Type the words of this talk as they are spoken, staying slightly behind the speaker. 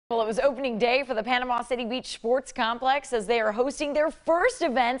Well, it was opening day for the Panama City Beach Sports Complex as they are hosting their first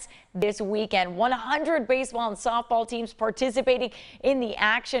events this weekend. 100 baseball and softball teams participating in the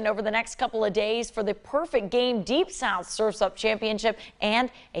action over the next couple of days for the Perfect Game Deep South Surf's Up Championship and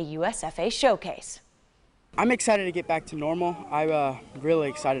a USFA showcase. I'm excited to get back to normal. I'm really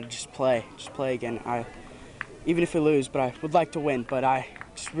excited to just play again. Even if we lose, but I would like to win, but I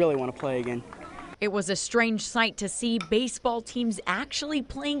just really want to play again. It was a strange sight to see baseball teams actually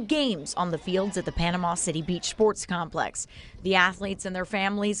playing games on the fields at the Panama City Beach Sports Complex. The athletes and their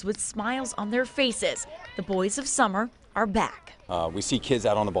families with smiles on their faces. The boys of summer are back. We see kids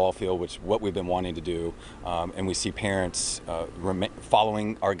out on the ball field, which is what we've been wanting to do, and we see parents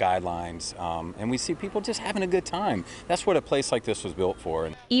following our guidelines, and we see people just having a good time. That's what a place like this was built for.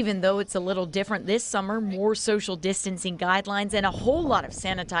 Even though it's a little different this summer, more social distancing guidelines and a whole lot of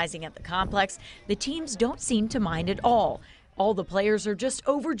sanitizing at the complex, the teams don't seem to mind at all. All the players are just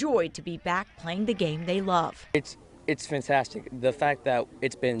overjoyed to be back playing the game they love. It's fantastic. The fact that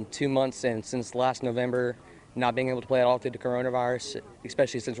it's been 2 months and since last November, not being able to play at all through the coronavirus,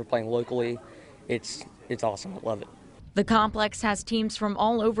 especially since we're playing locally, it's awesome. I love it. The complex has teams from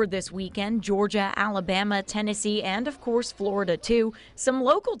all over this weekend: Georgia, Alabama, Tennessee, and of course Florida too. Some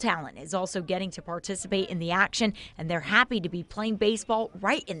local talent is also getting to participate in the action, and they're happy to be playing baseball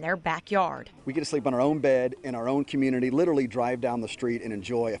right in their backyard. We get to sleep on our own bed in our own community, literally drive down the street and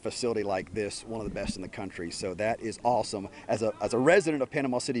enjoy a facility like this, one of the best in the country. So that is awesome. As a resident of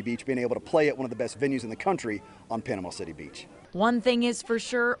Panama City Beach, being able to play at one of the best venues in the country on Panama City Beach. One thing is for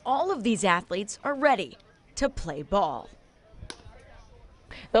sure, all of these athletes are ready to play ball.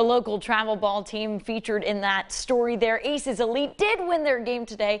 The local travel ball team featured in that story there, Aces Elite, did win their game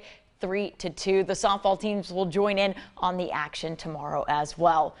today 3-2. The softball teams will join in on the action tomorrow as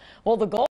well. Well, the goal